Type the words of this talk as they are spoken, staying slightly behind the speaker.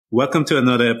Welcome to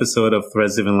another episode of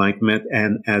Threads of Enlightenment.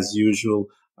 And as usual,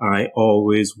 I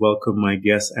always welcome my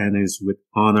guests, and it is with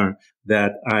honor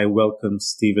that I welcome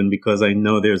Steven, because I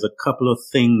know there's a couple of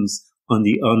things on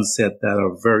the onset that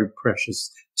are very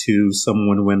precious to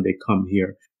someone when they come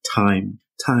here. Time.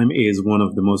 Time is one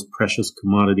of the most precious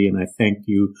commodity, and I thank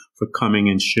you for coming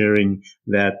and sharing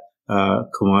that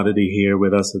commodity here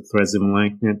with us at Threads of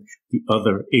Enlightenment. The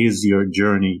other is your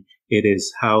journey. It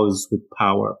is housed with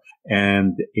power,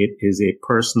 and it is a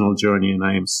personal journey, and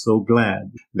I am so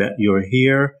glad that you're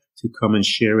here to come and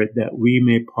share it, that we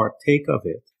may partake of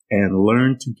it and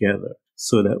learn together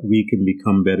so that we can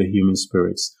become better human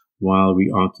spirits while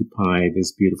we occupy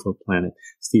this beautiful planet.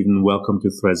 Stephen, welcome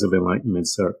to Threads of Enlightenment,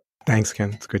 sir. Thanks,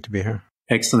 Ken. It's good to be here.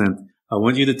 Excellent. I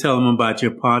want you to tell them about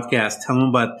your podcast. Tell them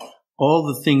about all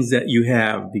the things that you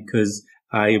have, because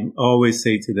I always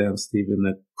say to them, Stephen,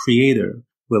 that Creator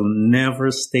will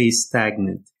never stay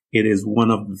stagnant. It is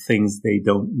one of the things they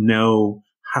don't know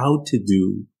how to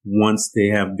do once they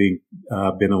have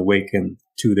been awakened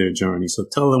to their journey. So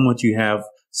tell them what you have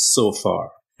so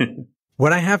far.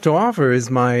 What I have to offer is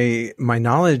my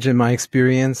knowledge and my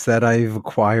experience that I've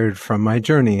acquired from my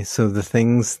journey. So the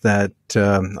things that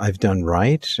I've done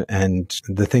right and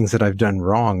the things that I've done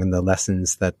wrong, and the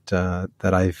lessons that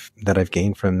I've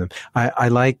gained from them. I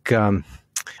like.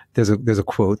 There's a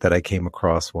quote that I came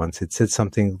across once. It said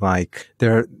something like,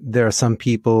 there are some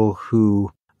people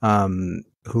who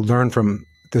learn from.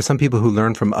 There's some people who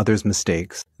learn from others'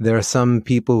 mistakes. There are some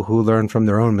people who learn from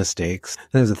their own mistakes.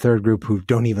 There's a third group who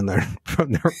don't even learn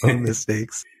from their own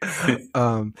mistakes.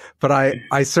 But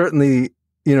I certainly,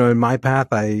 in my path,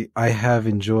 I have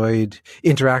enjoyed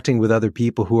interacting with other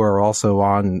people who are also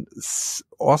on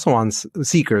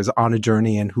seekers on a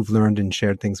journey and who've learned and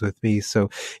shared things with me. So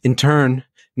in turn,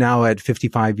 now at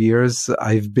 55 years,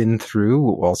 I've been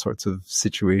through all sorts of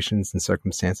situations and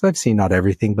circumstances. I've seen not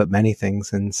everything, but many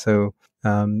things. And so,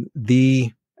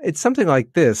 it's something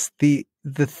like this. The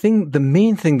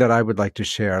main thing that I would like to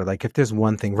share, like if there's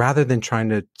one thing, rather than trying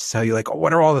to tell you like, oh,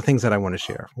 what are all the things that I want to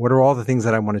share? What are all the things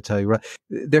that I want to tell you?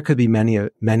 There could be many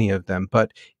of them.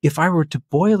 But if I were to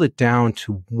boil it down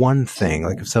to one thing,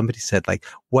 like if somebody said like,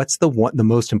 what's the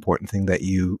most important thing that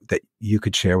you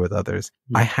could share with others?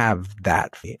 Mm-hmm. I have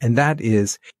that. And that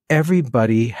is,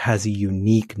 everybody has a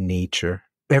unique nature.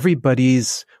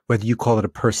 Everybody's, whether you call it a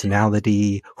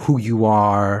personality, who you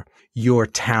are, your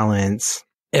talents,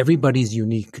 everybody's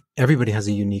unique. Everybody has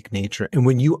a unique nature. And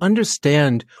when you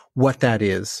understand what that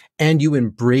is and you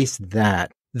embrace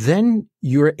that, then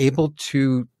you're able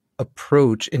to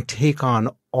approach and take on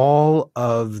all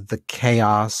of the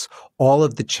chaos, all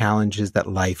of the challenges that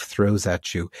life throws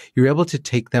at you. You're able to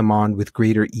take them on with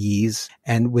greater ease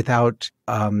and without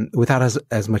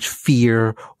as much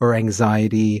fear or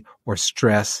anxiety or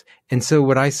stress. And so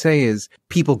what I say is,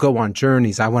 people go on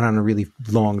journeys. I went on a really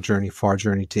long journey, far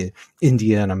journey to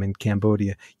India, and I'm in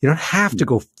Cambodia. You don't have to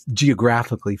go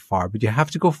geographically far, but you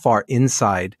have to go far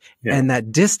inside. Yeah. And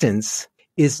that distance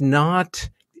is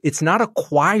it's not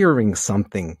acquiring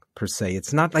something per se.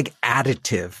 It's not like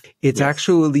additive. It's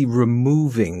actually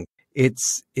removing.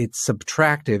 It's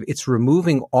subtractive. It's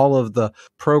removing all of the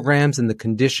programs and the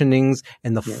conditionings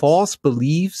and the false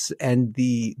beliefs and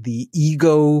the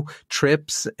ego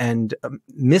trips and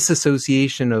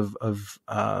misassociation of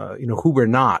who we're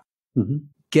not. Mm-hmm.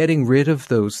 Getting rid of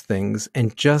those things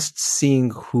and just seeing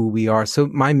who we are. So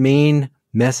my main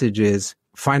message is,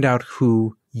 find out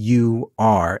who you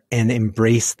are and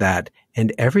embrace that,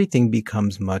 and everything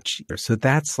becomes much easier. So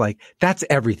that's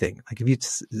everything. Like if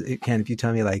you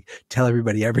tell me like, tell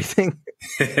everybody everything,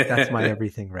 that's my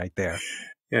everything right there.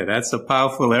 Yeah, that's a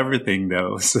powerful everything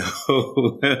though. So,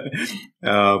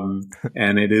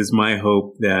 and it is my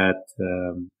hope that,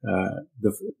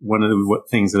 one of the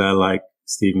things that I like,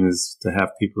 Stephen, is to have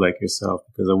people like yourself,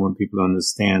 because I want people to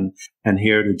understand and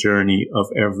hear the journey of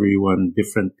everyone,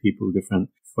 different people, different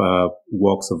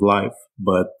walks of life.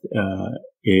 But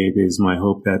it is my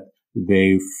hope that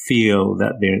they feel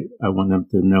that I want them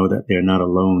to know that they're not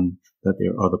alone, that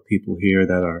there are other people here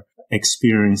that are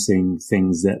experiencing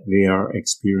things that they are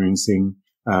experiencing.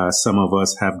 Some of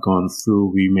us have gone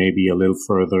through, we may be a little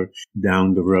further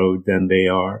down the road than they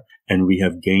are, and we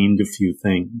have gained a few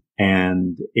things.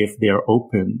 And if they're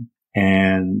open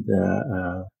and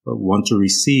want to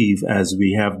receive as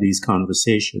we have these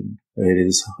conversations, it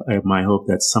is my hope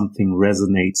that something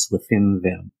resonates within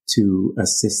them to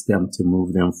assist them to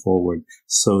move them forward,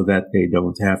 so that they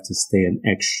don't have to stay an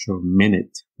extra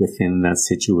minute within that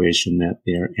situation that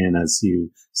they're in. As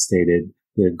you stated,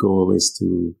 the goal is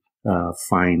to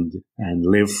find and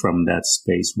live from that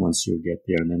space once you get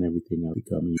there, and then everything will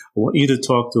become easy. I want you to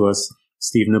talk to us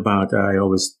Stephen, about, I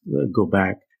always go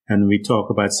back and we talk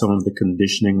about some of the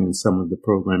conditioning and some of the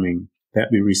programming that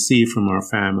we receive from our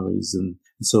families and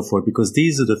so forth, because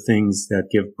these are the things that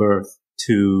give birth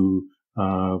to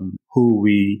who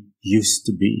we used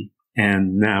to be.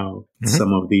 And now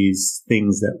some of these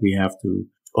things that we have to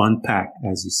unpack,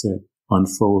 as you said,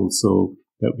 unfold so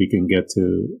that we can get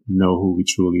to know who we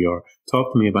truly are.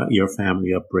 Talk to me about your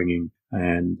family upbringing,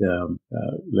 and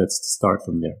let's start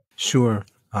from there. Sure.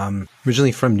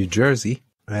 Originally from New Jersey.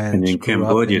 And in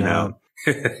Cambodia now.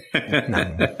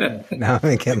 Now I'm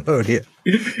in Cambodia.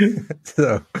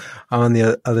 So I'm on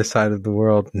the other side of the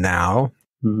world now.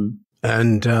 Mm-hmm.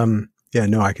 And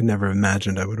no, I could never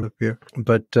imagine I would have here.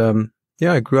 But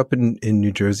I grew up in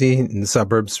New Jersey, in the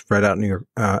suburbs, right out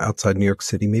outside New York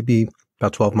City, maybe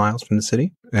about 12 miles from the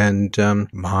city. And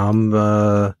my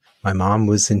mom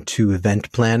was into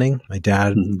event planning. My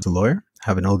dad was a lawyer. I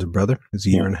have an older brother who's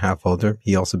a year and a half older.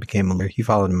 He also became a lawyer. He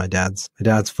followed in my dad's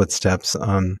footsteps.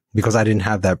 Because I didn't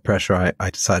have that pressure, I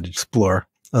decided to explore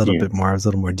a little bit more. I was a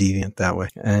little more deviant that way.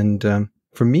 And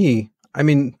for me, I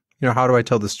mean, how do I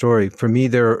tell the story? For me,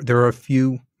 there are a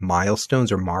few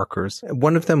milestones or markers.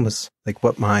 One of them was like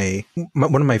what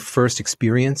one of my first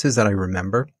experiences that I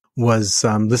remember was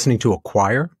listening to a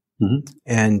choir. Mm-hmm.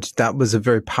 And that was a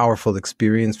very powerful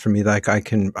experience for me. Like I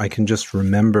can just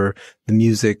remember the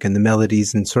music and the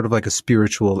melodies and sort of like a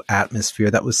spiritual atmosphere.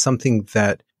 That was something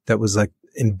that was like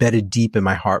embedded deep in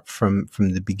my heart from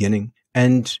the beginning.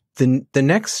 And the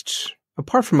next,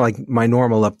 apart from like my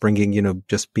normal upbringing,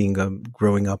 just being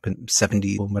growing up in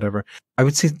 70s or whatever, I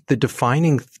would say the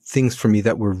defining things for me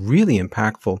that were really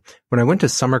impactful when I went to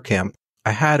summer camp. I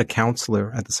had a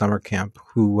counselor at the summer camp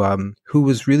who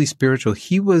was really spiritual.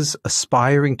 He was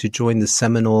aspiring to join the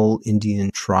Seminole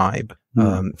Indian tribe,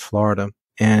 in Florida.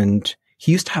 And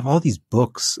he used to have all these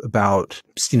books about,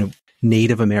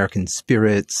 Native American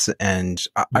spirits. And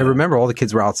I remember all the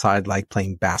kids were outside, like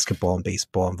playing basketball and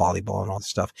baseball and volleyball and all this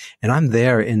stuff. And I'm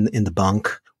there in the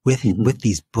bunk with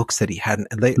these books that he had.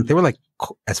 And they were like,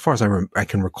 as far as I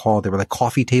can recall, they were like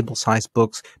coffee table sized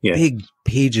books, big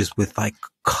pages with like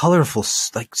colorful,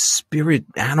 like spirit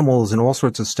animals and all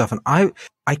sorts of stuff. And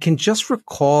I can just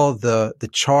recall the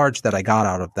charge that I got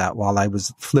out of that while I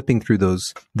was flipping through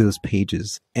those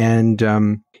pages.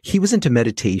 And, he was into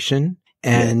meditation.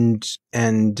 And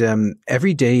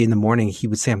every day in the morning, he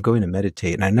would say, I'm going to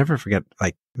meditate. And I never forget,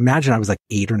 like, imagine I was like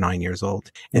 8 or 9 years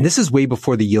old. And this is way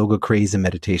before the yoga craze and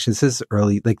meditation. This is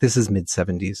mid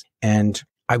 70s. And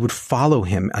I would follow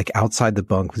him like outside the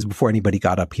bunk. This was before anybody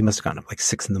got up. He must have gotten up like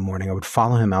 6 a.m. I would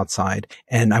follow him outside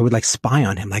and I would like spy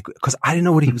on him, like, cause I didn't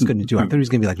know what he was going to do. I thought he was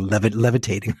going to be like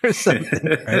levitating or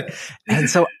something. Right. And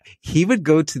so he would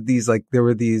go to these, like, there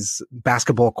were these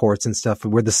basketball courts and stuff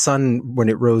where the sun, when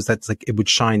it rose, that's like, it would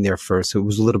shine there first. So it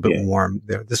was a little bit warm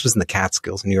there. This was in the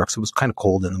Catskills in New York. So it was kind of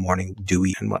cold in the morning,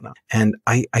 dewy and whatnot. And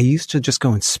I used to just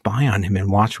go and spy on him and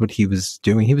watch what he was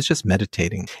doing. He was just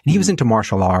meditating and he was into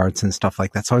martial arts and stuff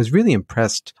like that. So I was really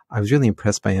impressed.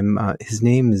 By him. His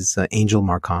name is Angel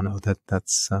Marcano.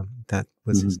 That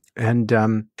was his.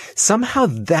 And somehow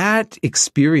that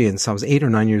experience, I was 8 or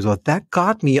 9 years old, that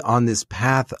got me on this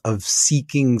path of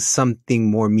seeking something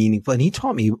more meaningful. And he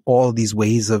taught me all these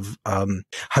ways of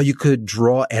how you could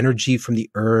draw energy from the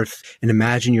earth and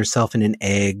imagine yourself in an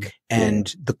egg.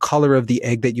 And the color of the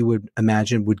egg that you would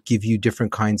imagine would give you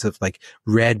different kinds of, like,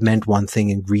 red meant one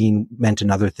thing and green meant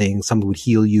another thing. Some would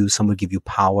heal you, some would give you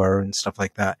power and stuff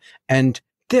like that. And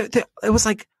it was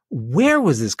like, where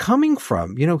was this coming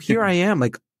from? Here I am,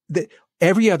 like,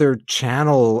 every other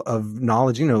channel of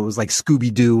knowledge, it was like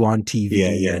Scooby-Doo on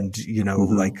TV and,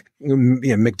 like,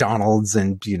 McDonald's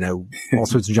and, all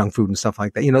sorts of junk food and stuff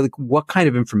like that. Like, what kind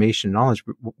of information, knowledge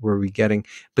were we getting?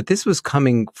 But this was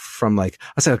coming from, like,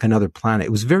 I said, like another planet.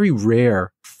 It was very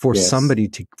rare for somebody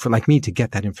for like me to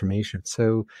get that information.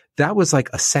 So that was like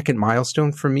a second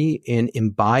milestone for me in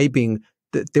imbibing.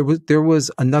 There was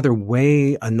another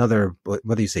way, another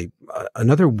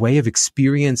way of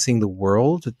experiencing the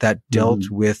world that dealt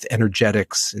with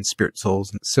energetics and spirit souls.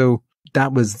 And so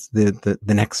that was the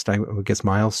next, I guess,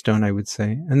 milestone, I would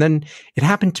say. And then it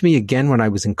happened to me again when I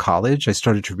was in college. I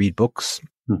started to read books.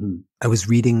 I was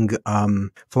reading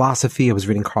philosophy. I was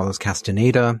reading Carlos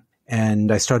Castaneda,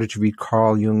 and I started to read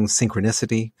Carl Jung's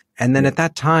Synchronicity. And then at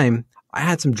that time, I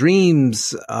had some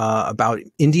dreams about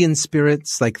Indian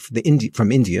spirits, like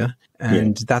from India,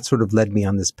 and that sort of led me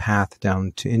on this path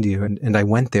down to India. And I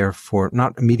went there for,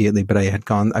 not immediately, but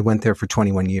I went there for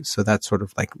 21 years. So that sort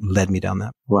of like led me down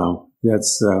that. Wow.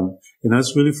 That's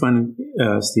really fun,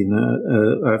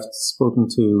 Stephen. I've spoken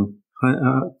to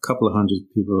a couple of hundred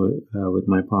people with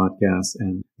my podcast,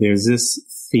 and there's this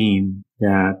theme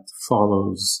that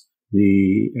follows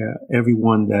the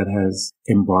everyone that has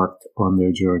embarked on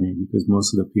their journey, because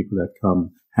most of the people that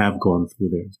come have gone through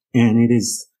theirs. And it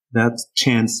is that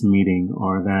chance meeting,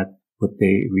 or that what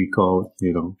we call,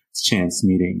 chance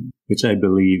meeting, which I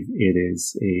believe it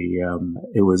is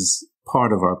it was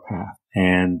part of our path,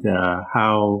 and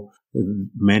how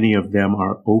many of them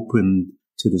are open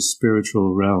to the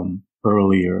spiritual realm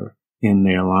earlier in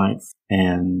their life.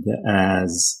 And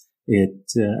as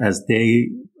they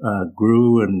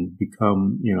grew and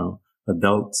become,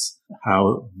 adults,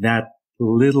 how that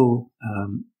little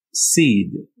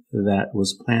seed that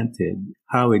was planted,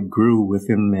 how it grew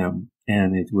within them,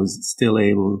 and it was still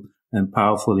able and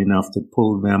powerful enough to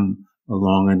pull them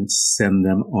along and send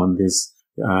them on this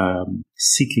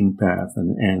seeking path.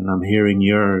 And I'm hearing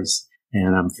yours,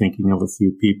 and I'm thinking of a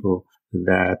few people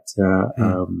that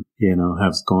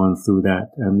have gone through that.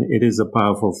 And it is a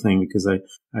powerful thing, because I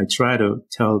try to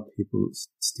tell people,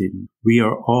 Stephen, we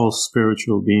are all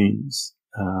spiritual beings,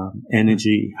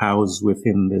 energy housed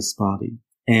within this body.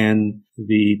 And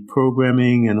the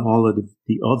programming and all of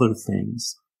the other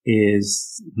things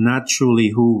is not truly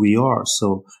who we are.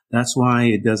 So that's why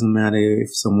it doesn't matter if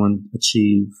someone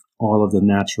achieves all of the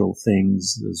natural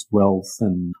things, as wealth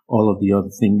and all of the other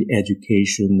things,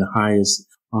 education, the highest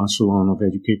echelon of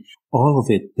education, all of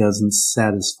it doesn't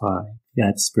satisfy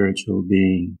that spiritual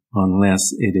being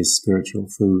unless it is spiritual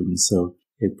food. And so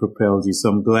it propels you. So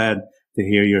I'm glad to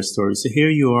hear your story. So here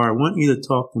you are. I want you to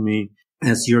talk to me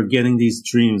as you're getting these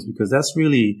dreams, because that's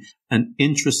really an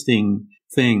interesting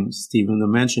thing, Stephen, to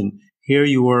mention. Here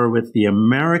you were with the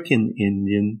American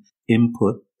Indian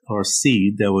input or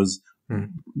seed that was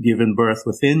given birth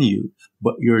within you,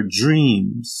 but your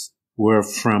dreams were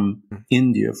from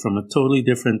India, from a totally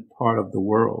different part of the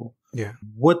world. Yeah.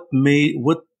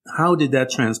 How did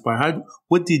that transpire?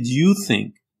 What did you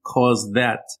think caused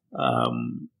that?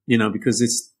 Because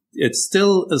it's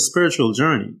still a spiritual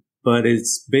journey, but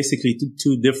it's basically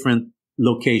two different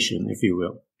locations, if you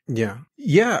will. Yeah.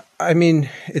 Yeah. I mean,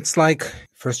 it's like,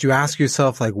 first you ask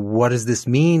yourself, like, what does this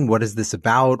mean? What is this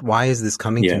about? Why is this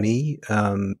coming to me?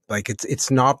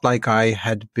 It's not like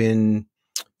I'd been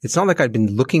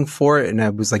looking for it and I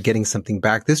was like getting something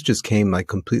back. This just came like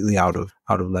completely out of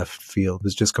left field. It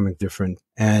was just coming different.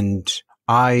 And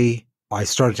I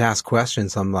started to ask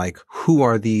questions. I'm like, who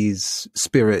are these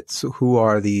spirits? Who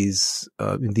are these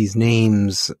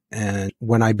names? And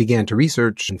when I began to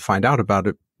research and find out about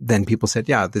it, then people said,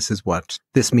 yeah, this is what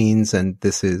this means, and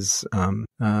this is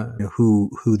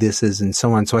who this is, and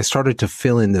so on. So I started to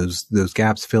fill in those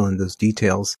gaps, fill in those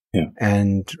details. Yeah.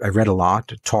 And I read a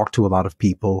lot, talked to a lot of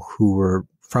people who were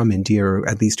from India, or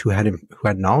at least who had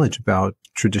knowledge about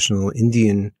traditional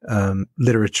Indian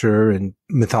literature and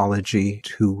mythology,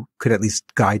 who could at least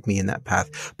guide me in that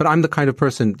path. But I'm the kind of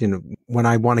person, when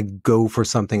I want to go for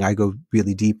something, I go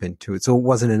really deep into it. So it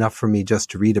wasn't enough for me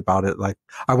just to read about it. Like,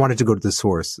 I wanted to go to the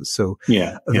source. So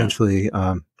eventually,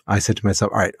 I said to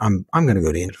myself, all right, I'm going to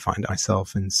go to India to find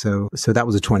myself. And so that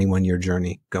was a 21-year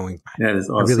journey going back. That is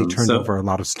awesome. I really turned over a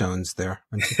lot of stones there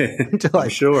until I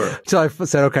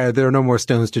said, okay, there are no more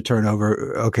stones to turn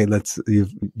over. Okay,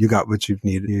 you got what you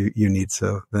need.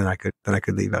 So then I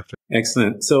could leave after.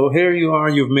 Excellent. So here you are.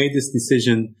 You've made this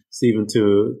decision, Stephen,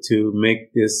 to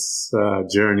make this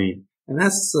journey. And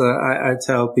that's, I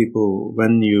tell people,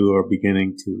 when you are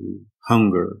beginning to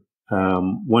hunger,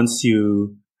 once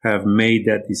you have made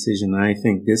that decision, I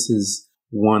think this is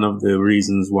one of the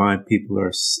reasons why people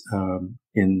are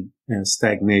in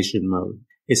stagnation mode.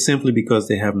 It's simply because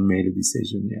they haven't made a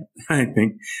decision yet. I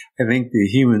think the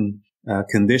human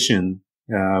condition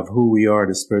of who we are,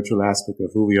 the spiritual aspect of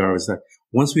who we are, is that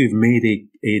once we've made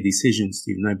a decision,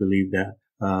 Stephen, I believe that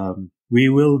we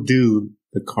will do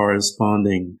the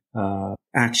corresponding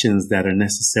actions that are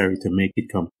necessary to make it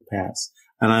come to pass.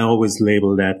 And I always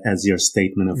label that as your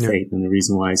statement of faith. And the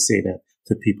reason why I say that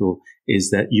to people is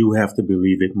that you have to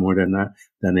believe it more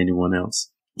than anyone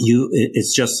else.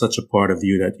 It's just such a part of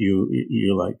you that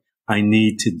you're like, I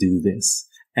need to do this.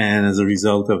 And as a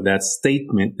result of that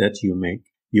statement that you make,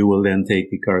 you will then take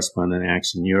the corresponding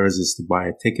action. Yours is to buy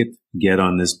a ticket, get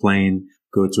on this plane,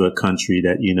 go to a country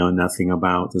that you know nothing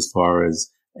about as far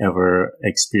as ever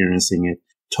experiencing it.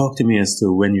 Talk to me as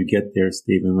to when you get there,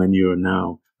 Stephen, when you're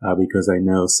now. Because I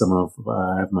know some of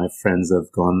my friends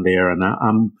have gone there, and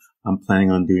I'm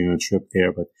planning on doing a trip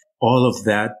there. But all of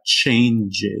that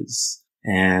changes,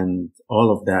 and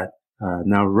all of that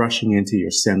now rushing into your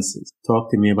senses.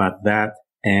 Talk to me about that,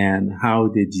 and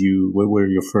what were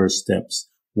your first steps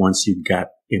once you got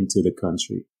into the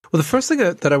country? Well, the first thing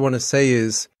that I want to say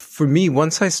is, for me,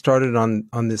 once I started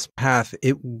on this path,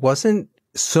 it wasn't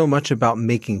so much about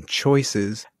making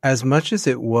choices as much as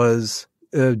it was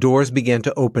doors began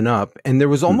to open up and there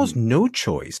was almost no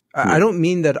choice. I don't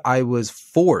mean that I was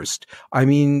forced. I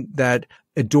mean that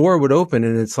a door would open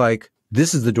and it's like,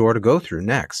 this is the door to go through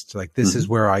next. Like, this is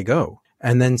where I go.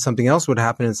 And then something else would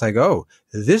happen. And it's like, oh,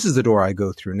 this is the door I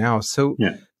go through now. So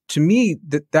to me,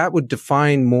 that would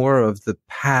define more of the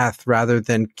path rather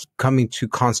than coming to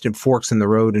constant forks in the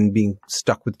road and being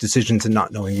stuck with decisions and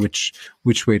not knowing which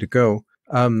way to go.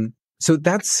 So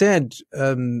that said,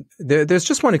 there's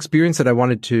just one experience that I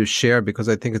wanted to share because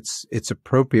I think it's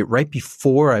appropriate. Right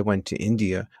before I went to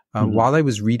India, while I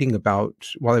was reading about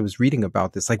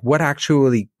this, like what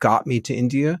actually got me to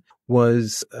India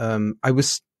was I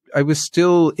was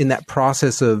still in that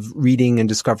process of reading and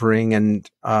discovering, and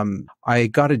I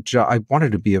got a job. I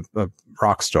wanted to be a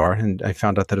rock star, and I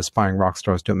found out that aspiring rock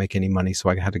stars don't make any money,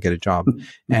 so I had to get a job.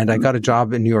 And I got a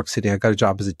job in New York City. I got a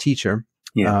job as a teacher.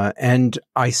 And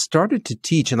I started to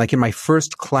teach, and like in my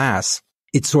first class,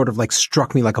 it sort of like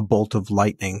struck me like a bolt of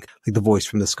lightning, like the voice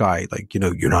from the sky, like,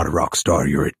 you're not a rock star,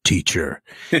 you're a teacher.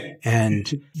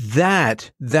 And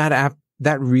that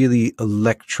really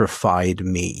electrified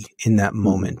me in that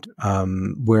moment,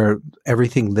 where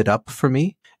everything lit up for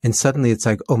me. And suddenly it's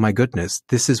like, oh my goodness,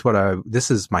 this is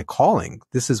my calling.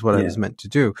 This is what I was meant to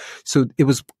do. So it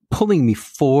was pulling me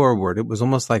forward. It was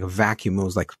almost like a vacuum. It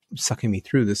was like sucking me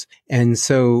through this. And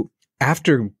so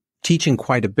after teaching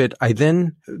quite a bit,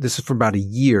 this is for about a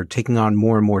year, taking on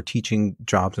more and more teaching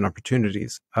jobs and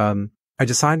opportunities. I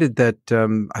decided that,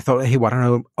 I thought, hey, why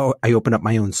don't I open up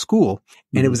my own school?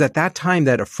 And it was at that time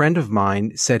that a friend of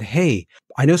mine said, hey,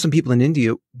 I know some people in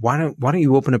India. Why don't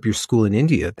you open up your school in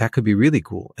India? That could be really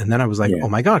cool. And then I was like, oh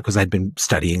my God, because I'd been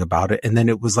studying about it. And then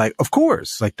it was like, of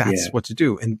course, like that's what to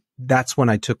do. And that's when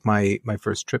I took my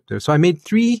first trip there. So I made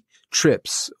 3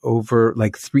 trips over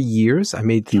like 3 years. I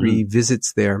made 3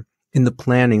 visits there. In the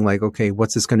planning, like, okay,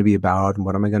 what's this going to be about and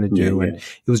what am I going to do? And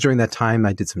it was during that time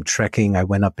I did some trekking. I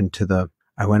went up into the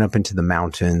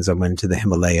mountains. I went into the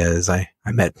Himalayas. I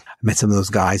met some of those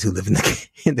guys who live in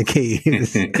the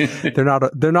caves.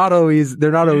 They're not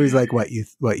always like what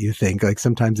you think. Like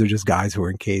sometimes they're just guys who are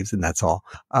in caves and that's all.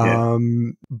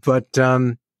 But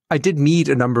I did meet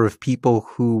a number of people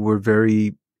who were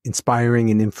very inspiring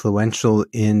and influential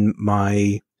in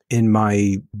my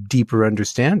deeper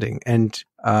understanding. And,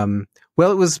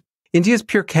 it was India's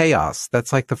pure chaos.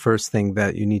 That's like the first thing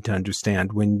that you need to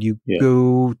understand. When you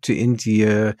go to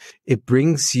India,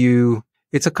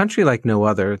 it's a country like no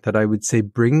other that I would say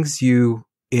brings you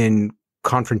in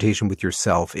confrontation with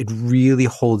yourself. It really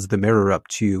holds the mirror up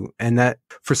to you. And that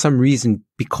for some reason,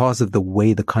 because of the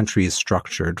way the country is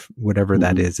structured, whatever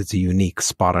that is, it's a unique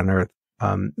spot on earth.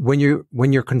 When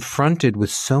you're confronted with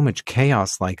so much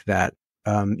chaos like that,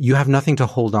 you have nothing to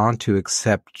hold on to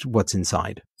except what's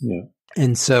inside.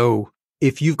 And so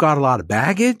if you've got a lot of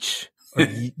baggage, or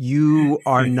you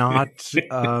are not,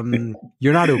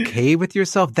 you're not okay with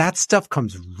yourself, that stuff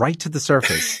comes right to the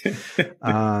surface.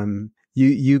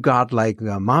 You got like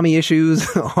mommy issues,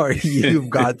 or you've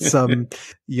got some,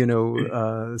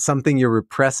 something you're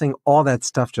repressing, all that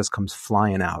stuff just comes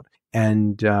flying out.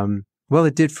 And,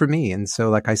 it did for me. And so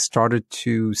like I started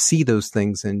to see those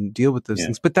things and deal with those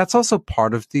things, but that's also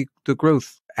part of the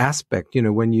growth aspect.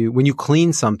 When you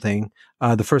clean something,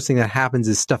 the first thing that happens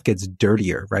is stuff gets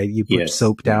dirtier, right? You put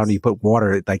soap down, you put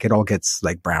water, like it all gets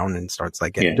like brown and starts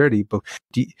like getting dirty, but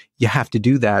you have to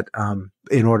do that,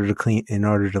 in order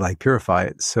to like purify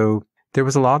it. So there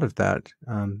was a lot of that.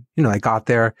 I got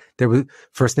there was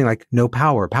first thing like no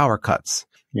power cuts.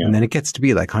 And then it gets to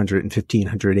be like 115,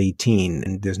 118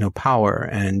 and there's no power.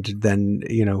 And then,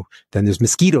 then there's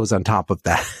mosquitoes on top of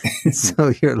that.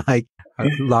 So you're like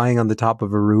lying on the top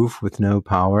of a roof with no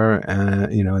power,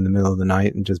 in the middle of the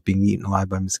night and just being eaten alive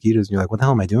by mosquitoes. And you're like, what the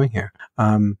hell am I doing here?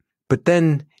 But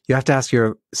then you have to ask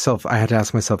yourself, I had to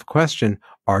ask myself a question.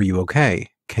 Are you okay?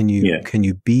 Can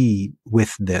you be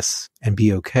with this and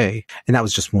be okay? And that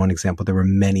was just one example. There were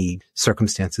many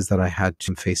circumstances that I had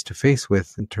to face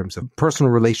with in terms of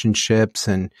personal relationships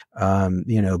and,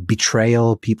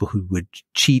 betrayal, people who would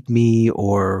cheat me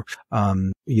or,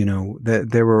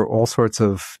 there were all sorts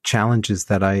of challenges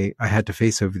that I had to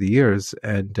face over the years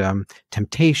and,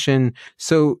 temptation.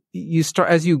 So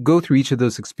as you go through each of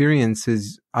those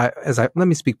experiences, let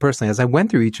me speak personally, as I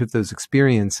went through each of those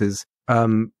experiences,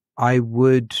 I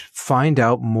would find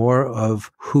out more of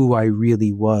who I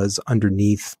really was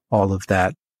underneath all of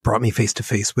that. Brought me face to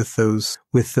face with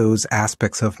those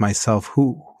aspects of myself,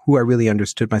 who I really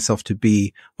understood myself to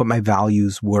be, what my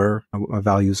values were, what my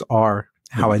values are.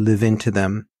 how I live into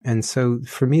them. And so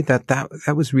for me,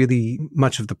 that was really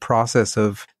much of the process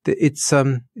of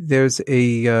there's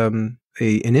an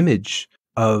image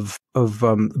of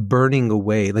burning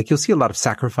away. Like you'll see a lot of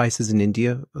sacrifices in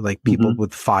India, like people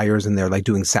with fires, and they're like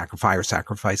doing fire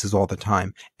sacrifices all the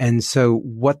time. And so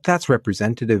what that's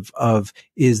representative of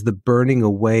is the burning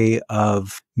away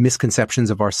of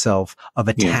misconceptions of ourself, of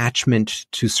attachment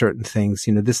to certain things.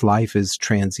 You know, this life is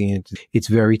transient. It's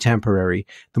very temporary.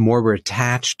 The more we're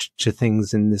attached to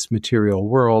things in this material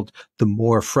world, the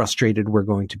more frustrated we're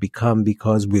going to become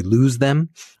because we lose them.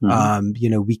 You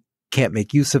know, we can't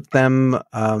make use of them.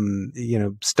 You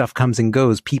know, stuff comes and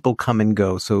goes, people come and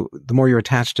go. So the more you're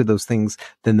attached to those things,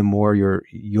 then the more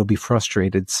you'll be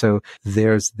frustrated. So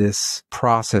there's this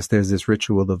process, there's this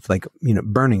ritual of like, you know,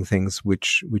 burning things,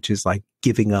 which is like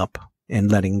giving up and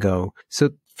letting go. So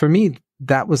for me,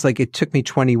 that was like, it took me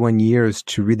 21 years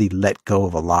to really let go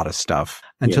of a lot of stuff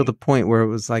until the point where it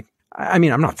was like, I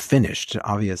mean, I'm not finished,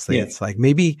 obviously. It's like,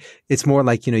 maybe it's more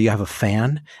like, you know, you have a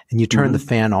fan and you turn the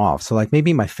fan off. So like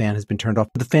maybe my fan has been turned off,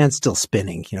 but the fan's still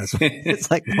spinning, you know, so it's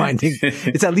like winding,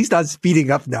 it's at least not speeding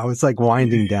up now. It's like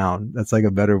winding down. That's like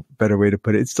a better way to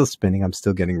put it. It's still spinning. I'm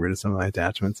still getting rid of some of my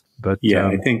attachments, but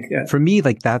I think for me,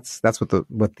 like that's what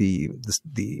the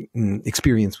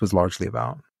experience was largely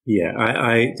about. Yeah,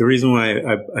 the reason why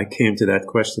I came to that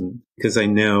question, because I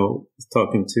know,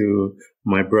 talking to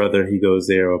my brother, he goes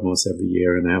there almost every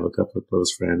year, and I have a couple of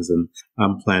close friends, and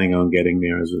I'm planning on getting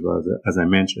there as well, as I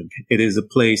mentioned. It is a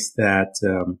place that,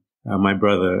 my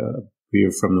brother, we're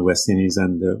from the West Indies,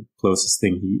 and the closest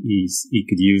thing he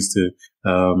could use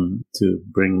to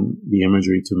bring the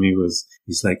imagery to me was,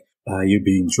 he's like, you're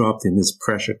being dropped in this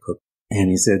pressure cooker. And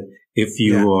he said, if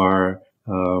you are,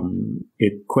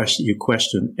 you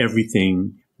question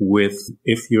everything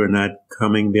if you're not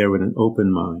coming there with an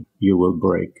open mind, you will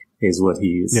break, is what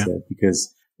he has said,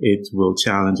 because it will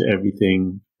challenge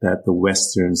everything that the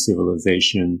Western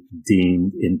civilization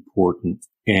deemed important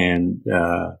and,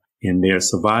 in their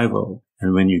survival.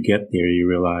 And when you get there, you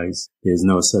realize there's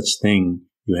no such thing.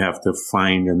 You have to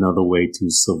find another way to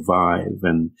survive.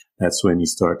 And that's when you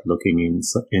start looking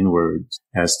inwards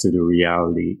as to the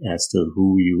reality, as to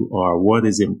who you are, what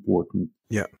is important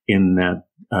in that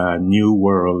new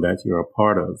world that you're a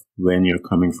part of, when you're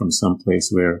coming from some place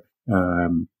where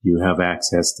you have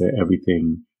access to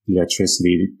everything,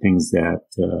 electricity, things that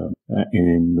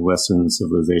in the Western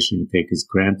civilization you take as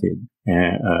granted,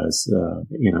 as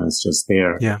you know, it's just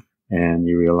there. And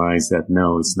you realize that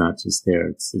no, it's not just there.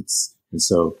 And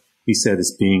so he said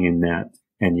it's being in that,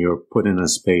 and you're put in a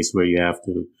space where you have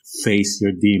to face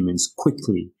your demons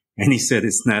quickly. And he said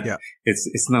it's not,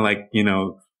 it's not like, you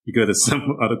know, you go to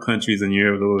some other countries and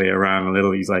you're able to lay around a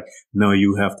little. He's like, no,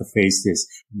 you have to face this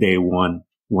day one.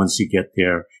 Once you get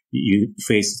there, you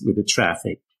face it with the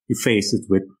traffic. You face it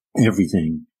with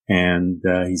everything. And,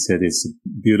 he said it's a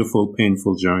beautiful,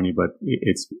 painful journey, but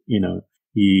it's, you know,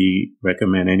 he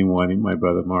recommend anyone, my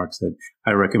brother Mark said,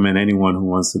 I recommend anyone who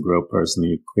wants to grow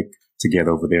personally quick to get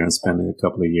over there and spend a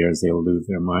couple of years. They'll lose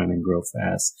their mind and grow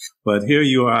fast. But here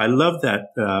you are. I love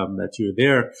that, that you're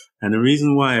there. And the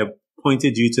reason why I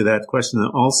pointed you to that question,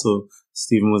 and also,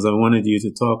 Stephen, was I wanted you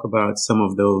to talk about some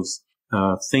of those,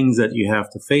 things that you have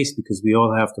to face, because we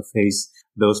all have to face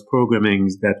those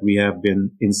programmings that we have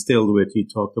been instilled with. You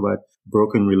talked about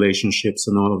broken relationships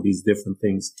and all of these different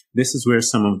things. This is where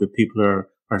some of the people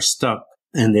are stuck,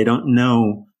 and they don't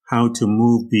know how to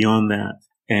move beyond that.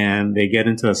 And they get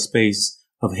into a space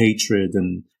of hatred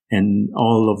and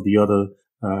all of the other,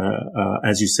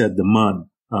 as you said, the mud.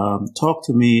 Talk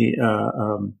to me,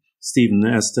 Stephen,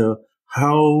 as to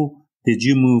how did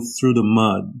you move through the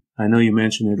mud? I know you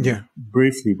mentioned it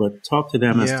briefly, but talk to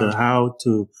them as to how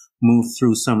to move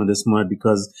through some of this mud,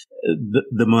 because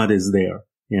the mud is there,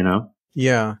 you know?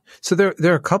 Yeah. So there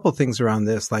are a couple things around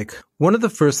this. Like, one of the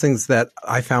first things that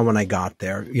I found when I got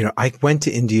there, you know, I went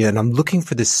to India and I'm looking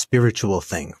for this spiritual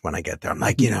thing when I get there. I'm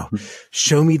like, you know,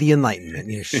 show me the enlightenment,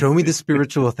 you know, show me the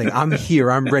spiritual thing. I'm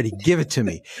here. I'm ready. Give it to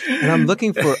me. And I'm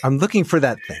looking for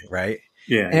that thing. Right.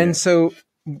 Yeah. And so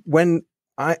when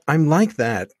I'm like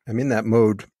that, I'm in that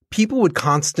mode, people would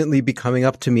constantly be coming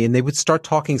up to me and they would start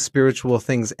talking spiritual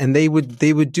things, and they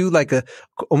would do like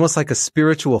almost like a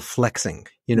spiritual flexing.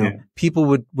 You know, people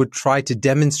would try to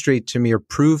demonstrate to me or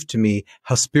prove to me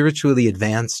how spiritually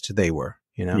advanced they were.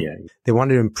 You know, they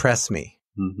wanted to impress me.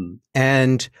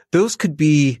 And those could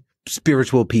be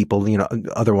spiritual people, you know,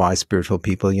 otherwise spiritual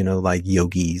people, you know, like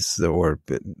yogis or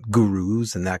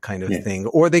gurus and that kind of thing.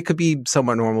 Or they could be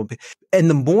somewhat normal. And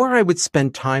the more I would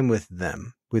spend time with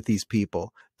them, with these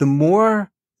people, the more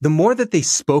that they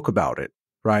spoke about it,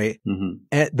 right? Mm-hmm.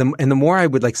 And the more I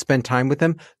would like spend time with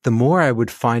them, the more I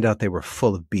would find out they were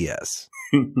full of BS.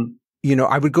 You know,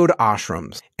 I would go to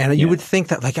ashrams and you would think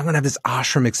that like, I'm going to have this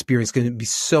ashram experience, going to be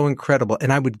so incredible.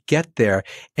 And I would get there.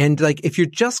 And like, if you're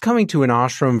just coming to an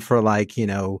ashram for like, you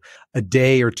know, a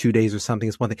day or 2 days or something,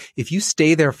 it's one thing. If you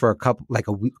stay there for a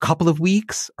couple of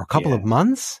weeks or a couple of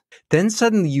months, then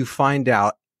suddenly you find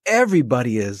out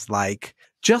everybody is like,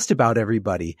 just about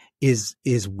everybody is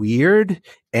weird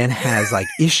and has like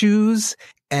issues.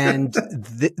 And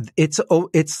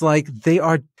it's like they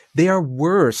are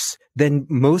worse than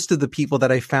most of the people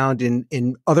that I found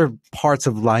in other parts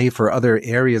of life or other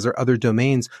areas or other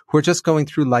domains who are just going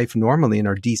through life normally and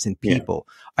are decent people.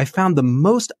 I found the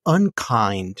most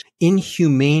unkind,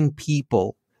 inhumane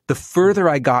people the further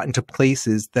I got into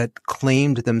places that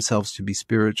claimed themselves to be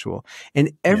spiritual.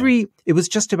 And it was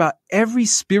just about every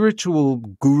spiritual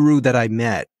guru that I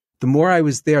met. The more I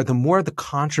was there, the more the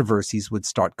controversies would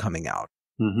start coming out.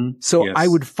 Mm-hmm. So I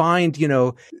would find, you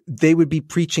know, they would be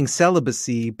preaching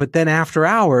celibacy, but then after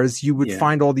hours, you would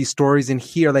find all these stories and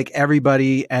hear like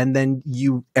everybody, and then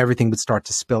everything would start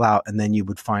to spill out, and then you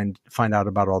would find out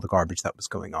about all the garbage that was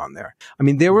going on there. I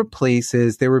mean, there were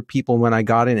people when I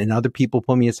got in, and other people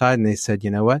pulled me aside and they said,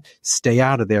 you know what, stay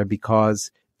out of there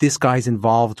because this guy's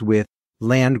involved with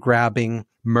land grabbing,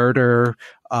 murder,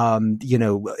 you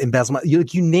know, embezzlement,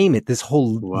 you name it, this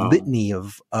whole litany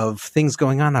of things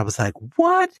going on. I was like,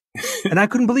 what? And I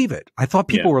couldn't believe it. I thought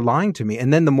people were lying to me.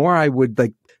 And then the more I would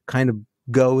like kind of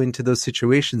go into those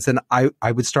situations, and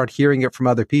I would start hearing it from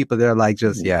other people. They're like,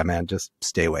 just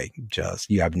stay away.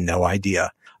 You have no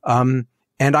idea.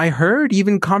 And I heard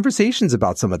even conversations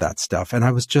about some of that stuff. And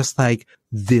I was just like,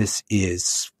 this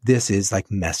is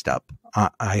like messed up.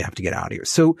 I have to get out of here.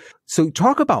 So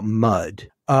talk about mud.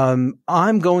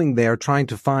 I'm going there trying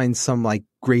to find some like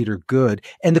greater good.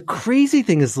 And the crazy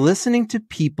thing is listening to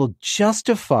people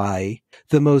justify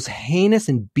the most heinous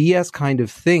and BS kind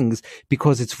of things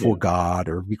because it's for God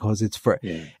or because it's for,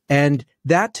 and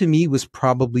that to me was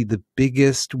probably the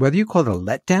biggest, whether you call it a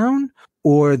letdown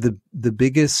or the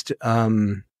biggest,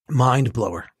 mind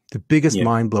blower. The biggest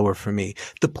mind blower for me.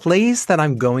 The place that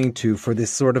I'm going to for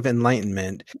this sort of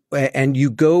enlightenment, and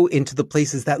you go into the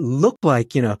places that look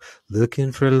like, you know,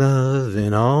 looking for love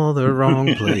in all the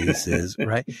wrong places,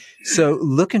 right? So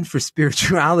looking for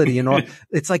spirituality and all,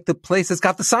 it's like the place that's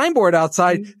got the signboard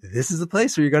outside. This is the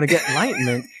place where you're going to get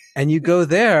enlightenment. And you go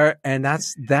there and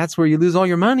that's where you lose all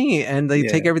your money and they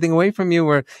take everything away from you,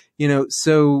 or, you know,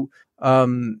 so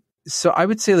I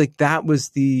would say like that was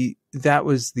the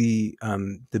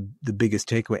biggest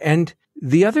takeaway. And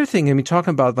the other thing, I mean,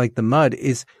 talking about like the mud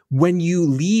is when you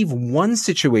leave one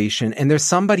situation and there's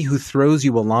somebody who throws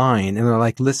you a line and they're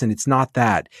like, listen, it's not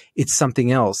that, it's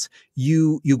something else.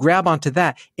 You grab onto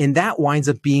that and that winds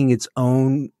up being its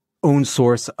own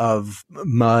source of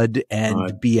mud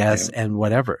and BS and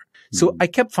whatever. So I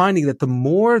kept finding that the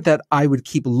more that I would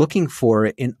keep looking for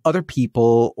it in other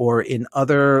people or in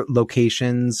other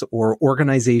locations or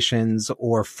organizations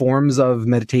or forms of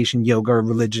meditation, yoga,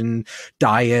 religion,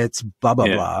 diets, blah, blah,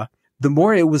 blah, the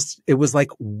more it was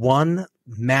like one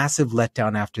massive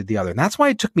letdown after the other. And that's why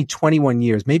it took me 21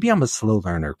 years. Maybe I'm a slow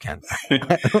learner, Ken.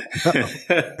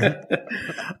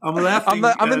 I'm laughing.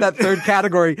 I'm in that third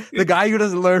category, the guy who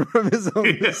doesn't learn from his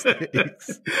own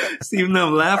mistakes. Stephen,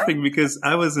 I'm laughing because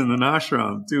I was in an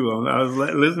ashram too. I was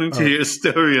listening to your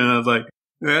story and I was like,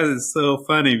 that is so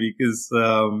funny because,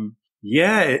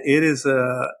 it is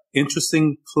a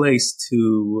interesting place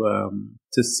to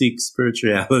seek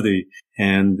spirituality.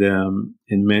 And,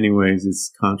 in many ways, it's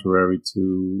contrary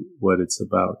to what it's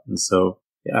about. And so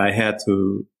I had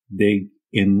to dig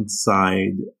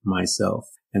inside myself.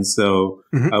 And so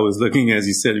I was looking, as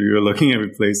you said, we were looking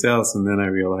every place else. And then I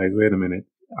realized, wait a minute,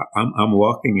 I'm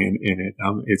walking in it.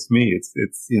 It's me.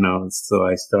 It's, you know, so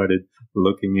I started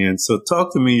looking in. So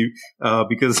talk to me,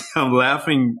 because I'm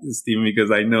laughing, Stephen,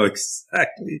 because I know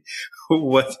exactly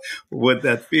what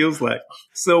that feels like.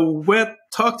 So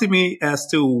talk to me as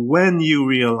to when you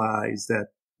realize that,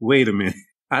 wait a minute,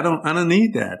 I don't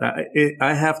need that.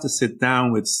 I have to sit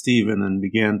down with Stephen and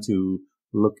begin to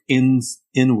look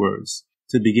inwards,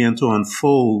 to begin to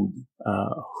unfold,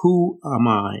 who am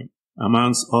I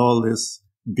amongst all this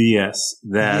BS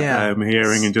that I'm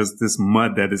hearing and just this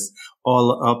mud that is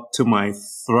all up to my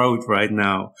throat right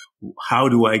now. How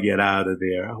do I get out of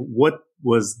there? What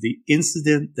was the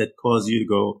incident that caused you to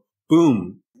go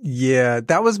boom? Yeah,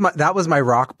 that was my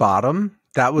rock bottom.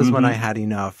 That was when I had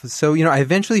enough. So, you know, I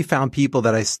eventually found people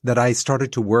that I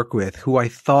started to work with who I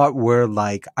thought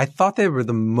they were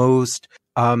the most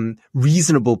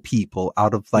reasonable people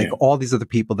out of like Yeah. all these other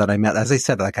people that I met. As I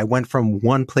said, like I went from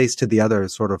one place to the other,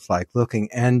 sort of like looking,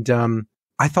 and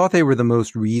I thought they were the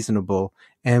most reasonable,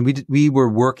 and we were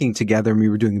working together and we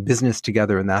were doing business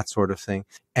together and that sort of thing.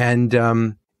 And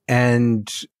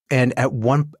at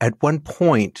one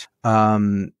point,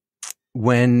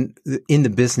 when in the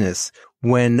business,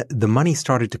 when the money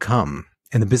started to come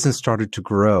and the business started to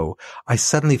grow, I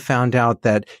suddenly found out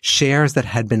that shares that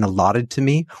had been allotted to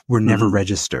me were never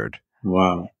registered.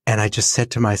 Wow. And I just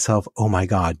said to myself, oh my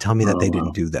God, tell me that they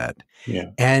didn't do that.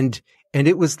 Yeah. And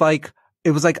it was like,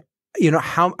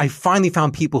 how I finally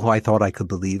found people who I thought I could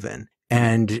believe in.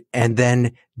 And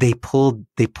then they pulled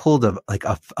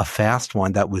a fast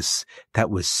one that was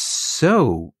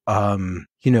so,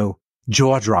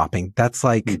 jaw dropping. That's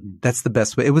like, that's the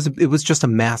best way. It was just a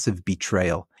massive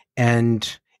betrayal.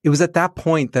 And it was at that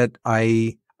point that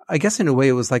I guess in a way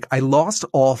it was like I lost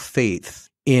all faith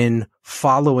in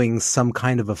following some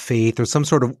kind of a faith or some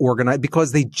sort of organized,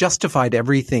 because they justified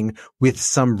everything with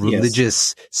some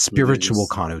religious, spiritual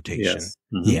connotation. Yes.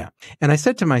 Yeah. And I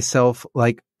said to myself,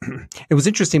 like, it was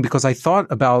interesting because I thought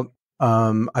about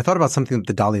something that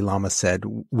the Dalai Lama said,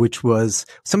 which was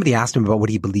somebody asked him about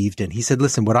what he believed in. He said,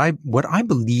 listen, what I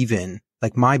believe in,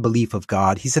 like my belief of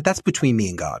God, he said, that's between me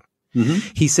and God.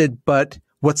 He said, but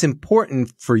what's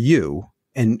important for you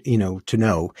and, to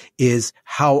know is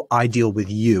how I deal with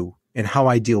you and how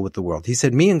I deal with the world. He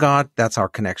said, me and God, that's our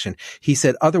connection. He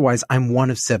said, otherwise I'm one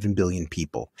of 7 billion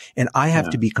people and I have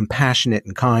to be compassionate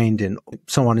and kind and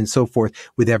so on and so forth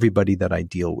with everybody that I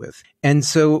deal with. And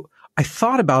so I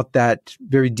thought about that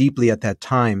very deeply at that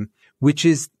time, which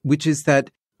is that,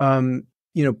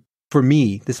 for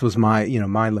me, this was my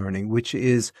learning, which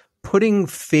is putting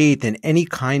faith in any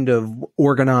kind of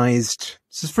organized,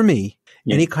 this is for me,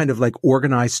 any kind of like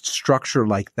organized structure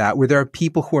like that, where there are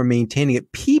people who are maintaining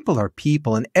it. People are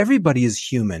people and everybody is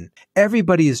human.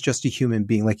 Everybody is just a human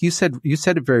being. Like you said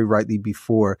it very rightly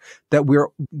before, that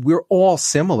we're all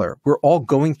similar. We're all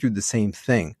going through the same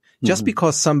thing. Just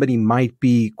because somebody might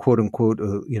be quote unquote,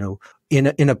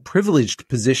 in a privileged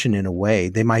position in a way,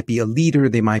 they might be a leader,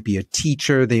 they might be a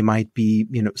teacher, they might be,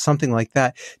 something like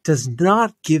that, does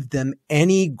not give them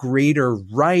any greater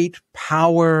right,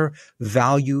 power,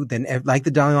 value than, like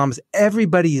the Dalai Lama.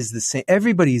 Everybody is the same.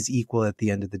 Everybody is equal at the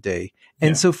end of the day.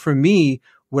 And so for me,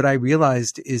 what I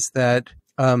realized is that,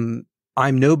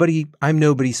 I'm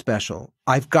nobody special.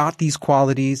 I've got these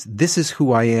qualities. This is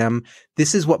who I am.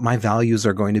 This is what my values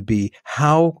are going to be.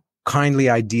 How kindly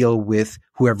I deal with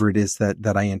whoever it is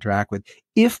that I interact with.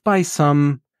 If by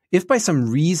some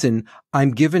reason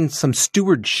I'm given some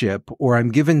stewardship or I'm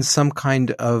given some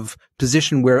kind of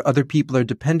position where other people are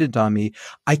dependent on me,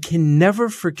 I can never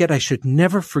forget. I should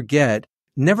never forget.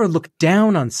 Never look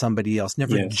down on somebody else,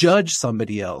 never judge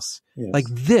somebody else like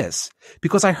this,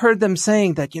 because I heard them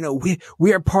saying that,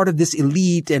 we are part of this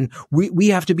elite and we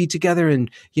have to be together.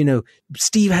 And,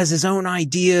 Steve has his own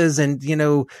ideas and,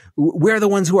 we're the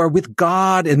ones who are with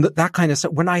God and that kind of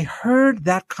stuff. When I heard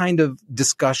that kind of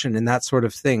discussion and that sort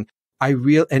of thing,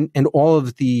 and all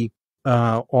of the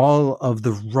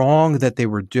wrong that they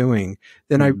were doing,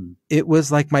 then it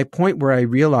was like my point where I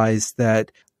realized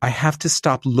that I have to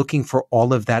stop looking for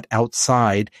all of that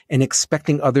outside and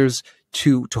expecting others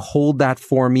to hold that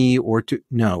for me or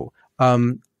no.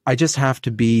 I just have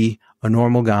to be a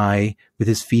normal guy with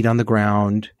his feet on the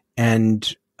ground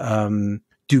and,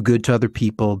 do good to other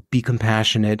people, be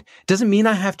compassionate. It doesn't mean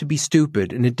I have to be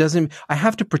stupid and I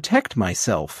have to protect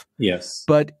myself. Yes.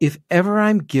 But if ever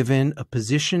I'm given a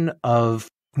position of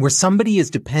where somebody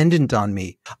is dependent on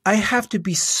me, I have to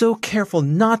be so careful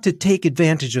not to take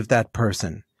advantage of that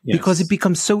person. Yes. Because it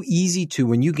becomes so easy to,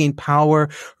 when you gain power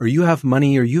or you have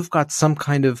money or you've got some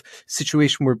kind of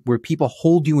situation where people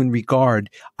hold you in regard.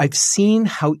 I've seen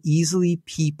how easily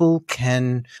people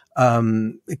can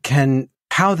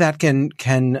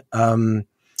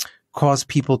cause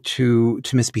people to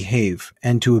misbehave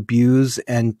and to abuse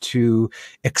and to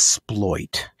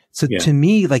exploit. So to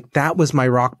me, like that was my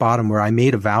rock bottom where I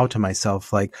made a vow to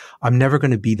myself, like I'm never going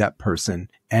to be that person.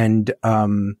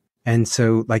 And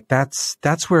so like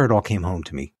that's where it all came home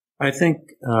to me. I think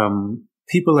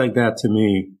people like that, to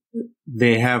me,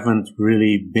 they haven't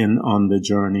really been on the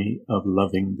journey of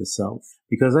loving the self.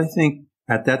 Because I think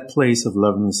at that place of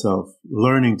loving the self,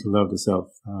 learning to love the self,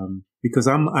 because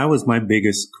I was my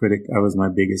biggest critic, I was my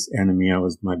biggest enemy, I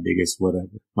was my biggest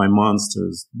whatever, my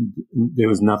monsters. There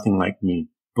was nothing like me.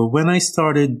 But when I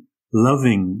started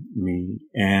loving me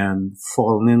and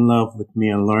falling in love with me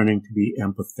and learning to be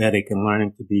empathetic and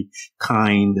learning to be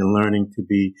kind and learning to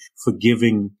be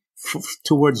forgiving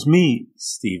towards me,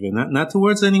 Stephen, not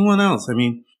towards anyone else. I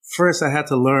mean, first I had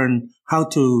to learn how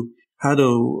to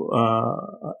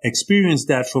experience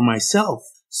that for myself,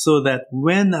 so that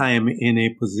when I am in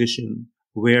a position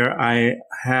where I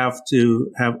have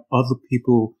to have other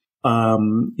people,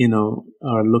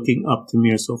 are looking up to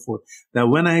me or so forth, that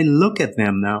when I look at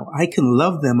them now, I can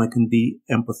love them. I can be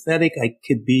empathetic. I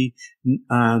could be,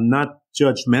 not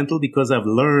judgmental, because I've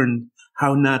learned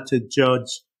how not to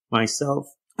judge myself.